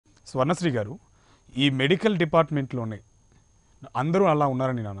స్వర్ణశ్రీ గారు, ఈ మెడికల్ డిపార్ట్మెంట్లోనే అందరూ అలా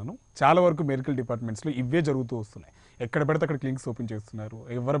ఉన్నారని నేను అన్నాను. చాలా వరకు మెడికల్ డిపార్ట్మెంట్స్లో ఇవే జరుగుతూ వస్తున్నాయి. ఎక్కడ పెడితే అక్కడ క్లినిక్స్ ఓపెన్ చేస్తున్నారు,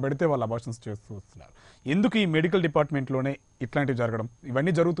 ఎవరు పెడితే వాళ్ళు అబార్షన్స్ చేస్తూ వస్తున్నారు. ఎందుకు ఈ మెడికల్ డిపార్ట్మెంట్లోనే ఇట్లాంటివి జరగడం?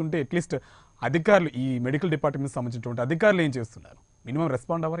 ఇవన్నీ జరుగుతుంటే అట్లీస్ట్ అధికారులు, ఈ మెడికల్ డిపార్ట్మెంట్కి సంబంధించినటువంటి అధికారులు ఏం చేస్తున్నారు? మినిమం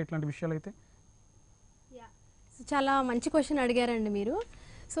రెస్పాండ్ అవ్వరు ఇట్లాంటి విషయాలు అయితే? చాలా మంచి క్వశ్చన్ అడిగారండి మీరు.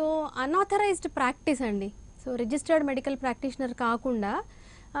 సో అన్ఆథరైజ్డ్ ప్రాక్టీస్ అండి. సో రిజిస్టర్డ్ మెడికల్ ప్రాక్టీషనర్ కాకుండా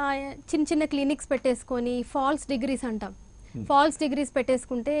చిన్న చిన్న క్లినిక్స్ పెట్టేసుకొని ఫాల్స్ డిగ్రీస్ అంటాం. ఫాల్స్ డిగ్రీస్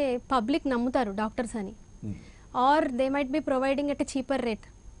పెట్టేసుకుంటే పబ్లిక్ నమ్ముతారు డాక్టర్స్ అని. Are they might be providing at a cheaper rate,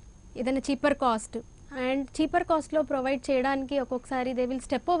 ఏదైనా చీపర్ కాస్ట్. అండ్ చీపర్ కాస్ట్లో ప్రొవైడ్ చేయడానికి ఒక్కొక్కసారి they will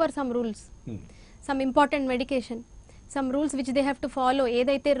step over some rules, some important medication, some rules which they have to follow.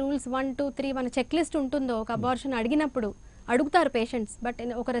 ఏదైతే rules 1, 2, 3 మన check list ఉంటుందో ఒక abortion అడిగినప్పుడు అడుగుతారు పేషెంట్స్. బట్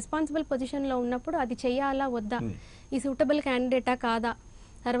ఒక రెస్పాన్సిబుల్ పొజిషన్లో ఉన్నప్పుడు అది చెయ్యాలా వద్దా, ఈ సూటబుల్ క్యాండిడేటా కాదా,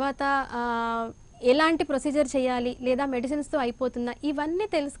 తర్వాత ఎలాంటి ప్రొసీజర్ చేయాలి, లేదా మెడిసిన్స్తో అయిపోతుందా, ఇవన్నీ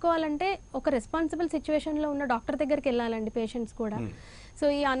తెలుసుకోవాలంటే ఒక రెస్పాన్సిబుల్ సిచ్యువేషన్లో ఉన్న డాక్టర్ దగ్గరికి వెళ్ళాలండి పేషెంట్స్ కూడా. సో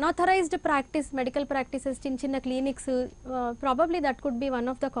ఈ అన్ఆథరైజ్డ్ ప్రాక్టీస్, మెడికల్ ప్రాక్టీసెస్, చిన్న చిన్న clinics, probably that could be one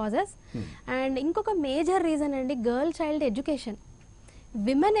of the causes. And ఇంకొక మేజర్ రీజన్ అండి, గర్ల్ చైల్డ్ ఎడ్యుకేషన్.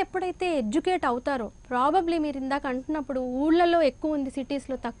 విమెన్ ఎప్పుడైతే ఎడ్యుకేట్ అవుతారో, ప్రాబబ్లీ మీరు ఇందాక అంటున్నప్పుడు ఊళ్ళలో ఎక్కువ ఉంది,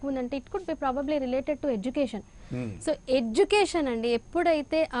 సిటీస్లో తక్కువ ఉందంటే it could be probably related to education. So education అండి,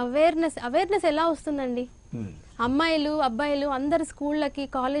 ఎప్పుడైతే అవేర్నెస్ ఎలా వస్తుందండి, అమ్మాయిలు అబ్బాయిలు అందరు స్కూళ్ళకి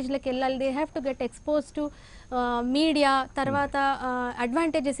కాలేజ్లకి వెళ్ళాలి, they have to get expose to media, తర్వాత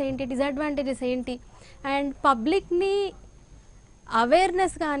అడ్వాంటేజెస్ ఏంటి, డిసడ్వాంటేజెస్ ఏంటి, అండ్ పబ్లిక్ని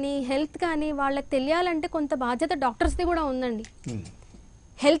అవేర్నెస్ కానీ హెల్త్ కానీ వాళ్ళకి తెలియాలంటే కొంత బాధ్యత డాక్టర్స్ది కూడా ఉందండి.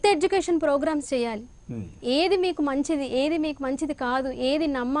 హెల్త్ ఎడ్యుకేషన్ ప్రోగ్రామ్స్ చేయాలి. ఏది మీకు మంచిది, ఏది మీకు మంచిది కాదు, ఏది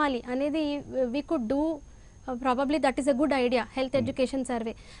నమ్మాలి అనేది we could do, probably that is a good idea, health education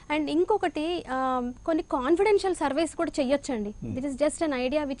survey. And ఇంకొకటి కొన్ని కాన్ఫిడెన్షియల్ సర్వేస్ కూడా చెయ్యొచ్చండి. This is just an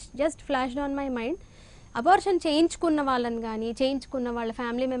idea which just flashed on my mind. Abortion చేయించుకున్న వాళ్ళని కానీ, చేయించుకున్న వాళ్ళ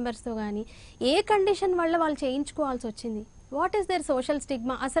ఫ్యామిలీ మెంబర్స్తో కానీ, ఏ కండిషన్ వల్ల వాళ్ళు చేయించుకోవాల్సి వచ్చింది, what is there social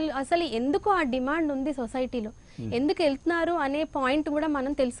stigma, అసలు ఎందుకు ఆ డిమాండ్ ఉంది సొసైటీలో, ఎందుకు వెళ్తున్నారు అనే పాయింట్ కూడా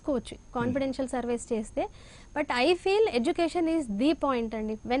మనం తెలుసుకోవచ్చు కాన్ఫిడెన్షియల్ సర్వేస్ చేస్తే. But I feel education is the point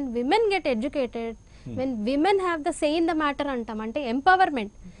అండి. When women get educated, when women have the say in the matter అంటాం, అంటే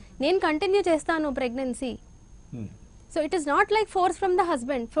ఎంపవర్మెంట్. నేను కంటిన్యూ చేస్తాను pregnancy, so it is not like force from the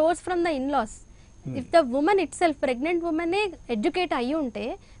husband, force from the in-laws. If the woman itself, pregnant woman educate ayi unte,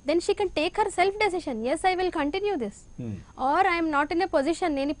 then she can take her self decision. Yes, I will continue this. Or I am not in a position,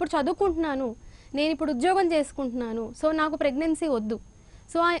 nenu ippudu chadukuntunnanu, nenu ippudu udyogam cheskuntunnanu, so naaku pregnancy oddu.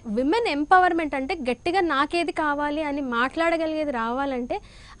 So women empowerment అంటే గట్టిగా నాకేది కావాలి అని మాట్లాడగలిగేది రావాలంటే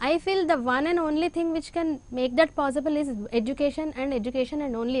I feel the one and only thing which can make that possible is education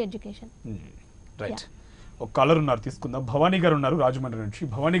and only education. Right. ఒక caller ఉన్నారు, తీసుకుందాం. భవానీ గారు ఉన్నారు రాజమండ్రి నుంచి.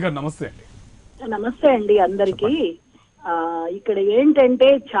 భవానీ గారు నమస్తే అండి. నమస్తే అండి అందరికి. ఇక్కడ ఏంటంటే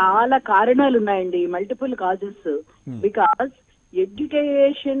చాలా కారణాలు ఉన్నాయండి, మల్టిపుల్ కాజెస్. బికాస్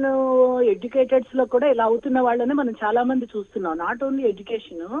ఎడ్యుకేటెడ్స్ లో కూడా ఇలా అవుతున్న వాళ్ళని మనం చాలా మంది చూస్తున్నాం. నాట్ ఓన్లీ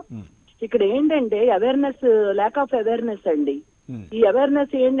ఎడ్యుకేషన్, ఇక్కడ ఏంటంటే అవేర్నెస్, ల్యాక్ ఆఫ్ అవేర్నెస్ అండి. ఈ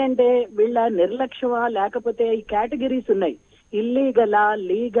అవేర్నెస్ ఏంటంటే వీళ్ళ నిర్లక్ష్యమా, లేకపోతే ఈ కేటగిరీస్ ఉన్నాయి, ఇల్లీగలా,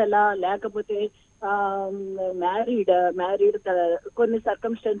 లీగలా, లేకపోతే మ్యారీడ్ కొన్ని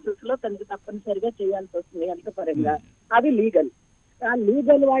సర్కమ్స్టాన్సెస్ లో తనకి తప్పనిసరిగా చేయాల్సి వస్తుంది హెల్త్ పరంగా, అది లీగల్. ఆ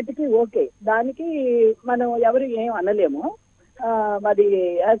లీగల్ వాటికి ఓకే, దానికి మనం ఎవరు ఏం అనలేము, అది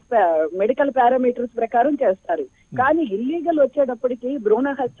మెడికల్ పారామీటర్స్ ప్రకారం చేస్తారు. కానీ ఇల్లీగల్ వచ్చేటప్పటికి భ్రూణ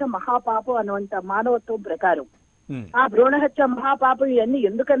హత్య మహాపాపం అనువంట మానవత్వం ప్రకారం. ఆ భ్రూణ హత్య మహాపాపం ఇవన్నీ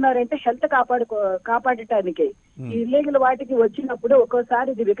ఎందుకన్నారంటే హెల్త్ కాపాడటానికి. ఈ ఇల్లీగల్ వాటికి వచ్చినప్పుడు ఒక్కోసారి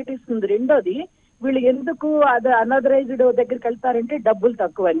ఇది వికటిస్తుంది. రెండోది, వీళ్ళు ఎందుకు అది అనథరైజ్డ్ దగ్గరికి వెళ్తారంటే డబ్బులు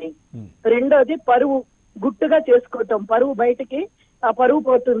తక్కువని. రెండోది, పరువు గుట్టుగా చేసుకోవటం, పరువు బయటికి ఆ పరువు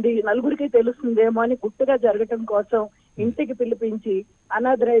పోతుంది, నలుగురికి తెలుస్తుందేమో అని గుట్టుగా జరగటం కోసం ఇంటికి పిలిపించి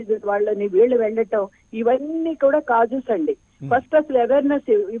అనథరైజ్డ్ వాళ్ళని వీళ్ళు వెళ్ళటం, ఇవన్నీ కూడా కాజెస్ అండి. ఫస్ట్ అసలు అవేర్నెస్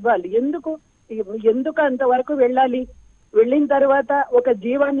ఇవ్వాలి. ఎందుకు అంతవరకు వెళ్ళాలి, వెళ్ళిన తర్వాత ఒక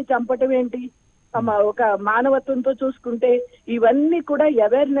జీవాన్ని చంపటం ఏంటి, ఒక మానవత్వంతో చూసుకుంటే ఇవన్నీ కూడా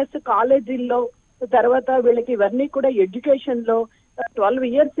అవేర్నెస్ కాలేజీల్లో, తర్వాత వీళ్ళకి ఇవన్నీ కూడా ఎడ్యుకేషన్ లో 12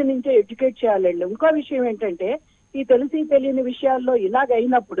 years నుంచే ఎడ్యుకేట్ చేయాలండి. ఇంకో విషయం ఏంటంటే, ఈ తెలియని విషయాల్లో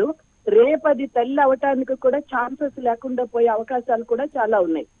ఇలాగైనప్పుడు రేపది తల్లి అవటానికి కూడా ఛాన్సెస్ లేకుండా పోయే అవకాశాలు కూడా చాలా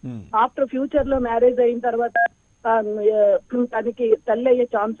ఉన్నాయి. ఆఫ్టర్ ఫ్యూచర్ లో మ్యారేజ్ అయిన తర్వాత తనకి తల్లి అయ్యే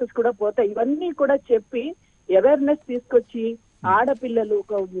ఛాన్సెస్ కూడా పోతాయి. ఇవన్నీ కూడా చెప్పి అవేర్నెస్ తీసుకొచ్చి ఆడపిల్లలు,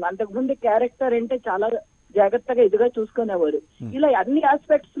 అంతకుముందు క్యారెక్టర్ అంటే చాలా జాగ్రత్తగా ఇదిగా చూసుకునేవారు. ఇలా అన్ని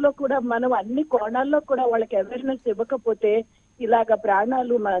ఆస్పెక్ట్స్ లో కూడా మనం అన్ని కోణాల్లో కూడా వాళ్ళకి అవేర్నెస్ ఇవ్వకపోతే ఇలాగ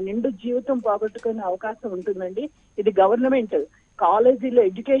ప్రాణాలు మన నిండు జీవితం పోగొట్టుకునే అవకాశం ఉంటుందండి. ఇది గవర్నమెంట్ కాలేజీలో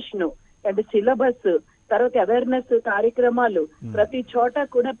ఎడ్యుకేషన్ అండ్ సిలబస్ తర్వాత అవేర్నెస్ కార్యక్రమాలు ప్రతి చోట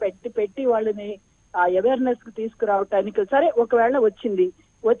కూడా పెట్టి వాళ్ళని ఆ అవేర్నెస్ కు తీసుకురావటానికి, సరే ఒకవేళ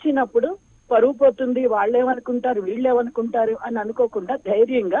వచ్చినప్పుడు పరువు పోతుంది, వాళ్ళేమనుకుంటారు వీళ్ళేమనుకుంటారు అని అనుకోకుండా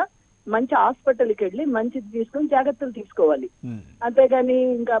ధైర్యంగా మంచి హాస్పిటల్కి వెళ్ళి మంచిది తీసుకొని జాగ్రత్తలు తీసుకోవాలి. అంతేగాని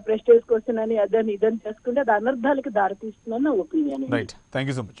ఇంకా ప్రెస్టేజ్ క్వశ్చన్ అని అదని ఇదని చేసుకుంటే అది అనర్థాలకి దారితీస్తుందని నా opinion. Right, thank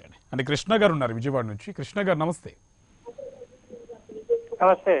you so much అండి. అంటే కృష్ణ గారు ఉన్నారు విజయవాడ నుంచి. కృష్ణ గారు నమస్తే.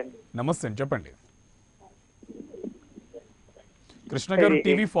 నమస్తే. నమస్తే అండి, చెప్పండి. కృష్ణ గారు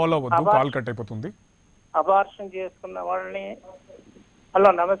టీవీ ఫాలో అవ్వద్దు, కాల్ కట్ అయిపోతుంది. అబార్షన్ చేసుకున్న వాళ్ళని, హలో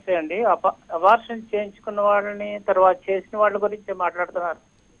నమస్తే అండి, అబార్షన్ చేయించుకున్న వాళ్ళని తర్వాత చేసిన వాళ్ళ గురించి మాట్లాడుతున్నారు.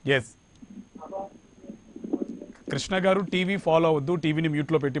 ఎస్ కృష్ణ గారు టీవీ ఫాలో అవ్వద్దు, టీవీని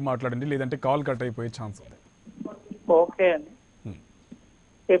మ్యూట్ లో పెట్టి మాట్లాడండి, లేదంటే కాల్ కట్ అయిపోయే ఛాన్స్ ఉంది. ఓకే అండి.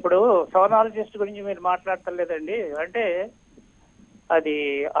 ఇప్పుడు సోనాలజిస్ట్ గురించి మీరు మాట్లాడతలేదండి. అంటే అది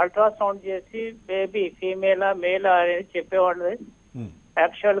అల్ట్రాసౌండ్ చేసి బేబీ ఫీమేలా మేలా అనేది చెప్పేవాళ్ళు.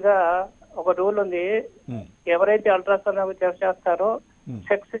 యాక్చువల్ గా ఒక రూల్ ఉంది, ఎవరైతే అల్ట్రాసౌండ్ చేస్తారో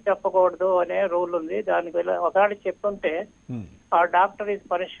సెక్స్ చెప్పకూడదు అనే రూల్ ఉంది. దానికి ఒకవేళ చెప్పుంటే ఆ డాక్టర్ ఈజ్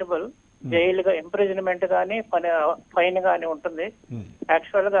పనిషబుల్, జైలుగా ఇంప్రిజన్మెంట్ గానీ ఫైన్ గానీ ఉంటుంది.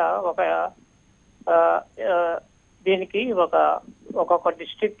 యాక్చువల్ గా దీనికి ఒక్కొక్క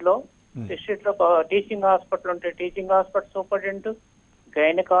డిస్ట్రిక్ట్ లో టీచింగ్ హాస్పిటల్ ఉంటే teaching hospital superintendent,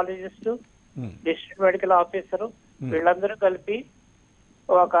 gynaecologist, district medical officer వీళ్ళందరూ కలిపి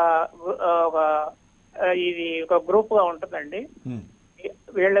ఇది ఒక గ్రూప్ గా ఉంటుందండి.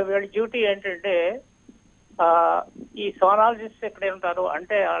 వీళ్ళ డ్యూటీ ఏంటంటే ఈ సోనాలజిస్ట్ ఎక్కడ ఉంటారు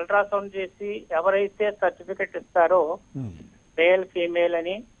అంటే అల్ట్రాసౌండ్ చేసి ఎవరైతే సర్టిఫికెట్ ఇస్తారో మేల్ ఫీమేల్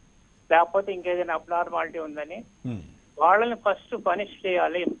అని లేకపోతే ఇంకేదైనా అబ్నార్మాలిటీ ఉందని వాళ్ళని ఫస్ట్ పనిష్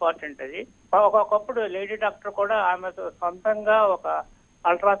చేయాలి. ఇంపార్టెంట్ అది. ఒకప్పుడు లేడీ డాక్టర్ కూడా ఆమె సొంతంగా ఒక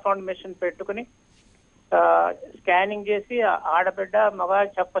అల్ట్రాసౌండ్ మెషిన్ పెట్టుకుని స్కానింగ్ చేసి ఆడబిడ్డ మగ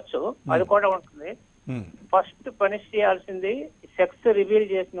చెప్పచ్చు, అది కూడా ఉంటుంది. ఫస్ట్ పనిష్ చేయాల్సింది సెక్స్ రివీల్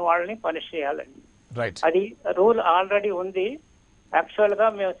చేసిన వాళ్ళని పనిష్ చేయాలండి. అది రూల్ ఆల్రెడీ ఉంది. యాక్చువల్ గా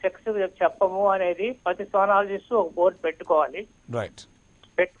మేము సెక్స్ చెప్పము అనేది ప్రతి సోనాలజిస్ట్ ఒక బోర్డు పెట్టుకోవాలి.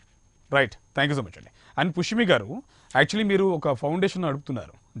 Right, thank you so much అండి. అండ్ పుష్మి గారు, యాక్చువల్లీ మీరు ఒక ఫౌండేషన్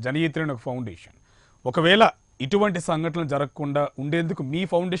నడుపుతున్నారు, జనయిత్రి అనే ఒక ఫౌండేషన్. ఒకవేళ ఇటువంటి సంఘటనలు జరగకుండా ఉండేందుకు మీ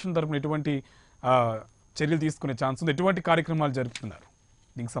ఫౌండేషన్ తరఫున ఎటువంటి చర్యలు తీసుకునే ఛాన్స్ ఉంది? ఎటువంటి కార్యక్రమాలు జరుపుతున్నారు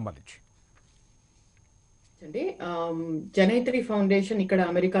దీనికి సంబంధించి? అండి జనయిత్రి ఫౌండేషన్ ఇక్కడ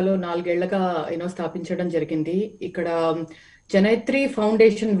అమెరికాలో 4 ఏళ్లగా స్థాపించడం జరిగింది. ఇక్కడ జనయిత్రి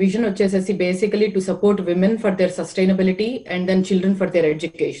ఫౌండేషన్ విజన్ వచ్చేసేసి basically to support women for their sustainability and then children for their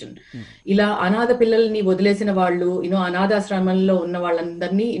education. ఇలా అనాథ పిల్లల్ని వదిలేసిన వాళ్ళు అనాథాశ్రమంలో ఉన్న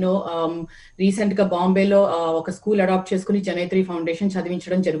వాళ్ళందరినీ రీసెంట్ గా బాంబేలో ఒక స్కూల్ అడాప్ట్ చేసుకుని జనయిత్రి ఫౌండేషన్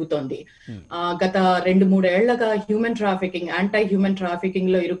చదివించడం జరుగుతోంది. గత 2-3 ఏళ్లగా human trafficking, anti human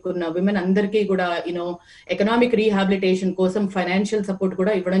trafficking లో ఇరుక్కున్న విమెన్ అందరికీ కూడా ఎకనామిక్ రీహాబిలిటేషన్ కోసం ఫైనాన్షియల్ సపోర్ట్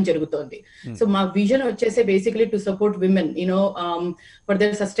కూడా ఇవ్వడం జరుగుతోంది. సో మా విజన్ వచ్చేసి basically to support women for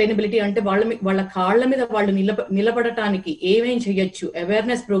their sustainability. అంటే వాళ్ళ కాళ్ల మీద వాళ్ళు నిలబడటానికి ఏమేం చెయ్యొచ్చు,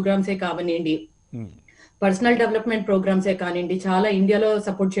 అవేర్నెస్ ప్రోగ్రామ్సే కావనివ్వండి, పర్సనల్ డెవలప్మెంట్ ప్రోగ్రామ్సే కానివ్వండి, చాలా ఇండియాలో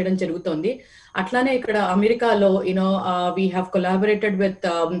సపోర్ట్ చేయడం జరుగుతోంది. అట్లానే ఇక్కడ అమెరికాలో we have collaborated with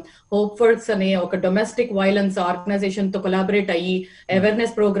hope ఫర్స్ అనే ఒక డొమెస్టిక్ వైలెన్స్ ఆర్గనైజేషన్ తో కొలాబరేట్ అయ్యి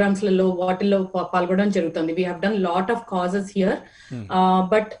అవేర్నెస్ ప్రోగ్రామ్స్ లలో వాటిల్లో పాల్గొనడం జరుగుతుంది. We have done lot of causes here.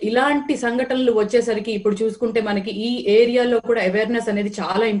 But ఇలాంటి సంఘటనలు వచ్చేసరికి ఇప్పుడు చూసుకుంటే మనకి ఈ ఏరియాలో కూడా అవేర్నెస్ అనేది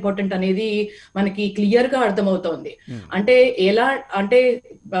చాలా ఇంపార్టెంట్ అనేది మనకి క్లియర్ గా అర్థమవుతోంది. అంటే అంటే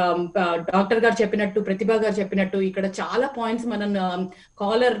డాక్టర్ గారు చెప్పినట్టు, ప్రతిభా గారు చెప్పినట్టు ఇక్కడ చాలా పాయింట్స్ మనం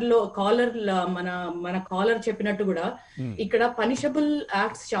మన కాలర్ చెప్పినట్టు కూడా ఇక్కడ పనిషబుల్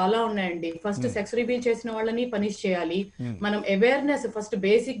యాక్ట్స్ చాలా ఉన్నాయండి. ఫస్ట్ సెక్స్ రివీల్ చేసిన వాళ్ళని పనిష్ చేయాలి. మనం అవేర్నెస్ ఫస్ట్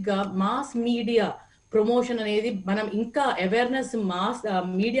బేసిక్ గా మాస్ మీడియా ప్రమోషన్ అనేది మనం ఇంకా అవేర్నెస్ మాస్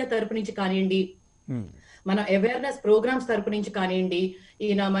మీడియా తరపు నుంచి కానివ్వండి, మన అవేర్నెస్ ప్రోగ్రామ్స్ తరపు నుంచి కానివ్వండి,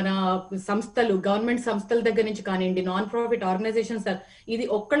 మన సంస్థలు, గవర్నమెంట్ సంస్థల దగ్గర నుంచి కానివ్వండి, నాన్ ప్రాఫిట్ ఆర్గనైజేషన్స్, ఇది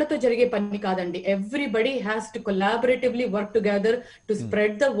ఒక్కళ్ళతో జరిగే పని కాదండి. Everybody has to collaboratively work together to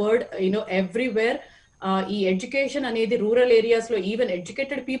spread the word everywhere. ఈ ఎడ్యుకేషన్ అనేది రూరల్ ఏరియాస్ లో ఈవెన్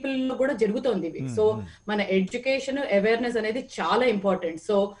ఎడ్యుకేటెడ్ పీపుల్ లో కూడా జరుగుతోంది ఇవి. సో మన ఎడ్యుకేషన్ అవేర్నెస్ అనేది చాలా ఇంపార్టెంట్.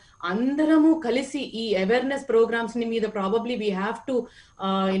 సో అందరము కలిసి ఈ అవేర్నెస్ ప్రోగ్రామ్స్ ని మీద probably we have to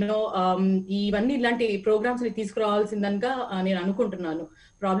you know ఇవన్నీ ఇలాంటి ప్రోగ్రామ్స్ ని తీసుకురావాల్సిందనగా నేను అనుకుంటున్నాను.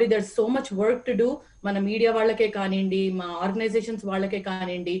 Probably there so much work to do. మన మీడియా వాళ్ళకే కానివ్వండి, మా ఆర్గనైజేషన్స్ వాళ్ళకే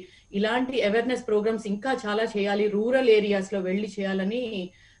కానివ్వండి, ఇలాంటి అవేర్నెస్ ప్రోగ్రామ్స్ ఇంకా చాలా చేయాలి, రూరల్ ఏరియాస్ లో వెళ్ళి చేయాలని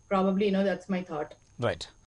probably that's my thought. Right.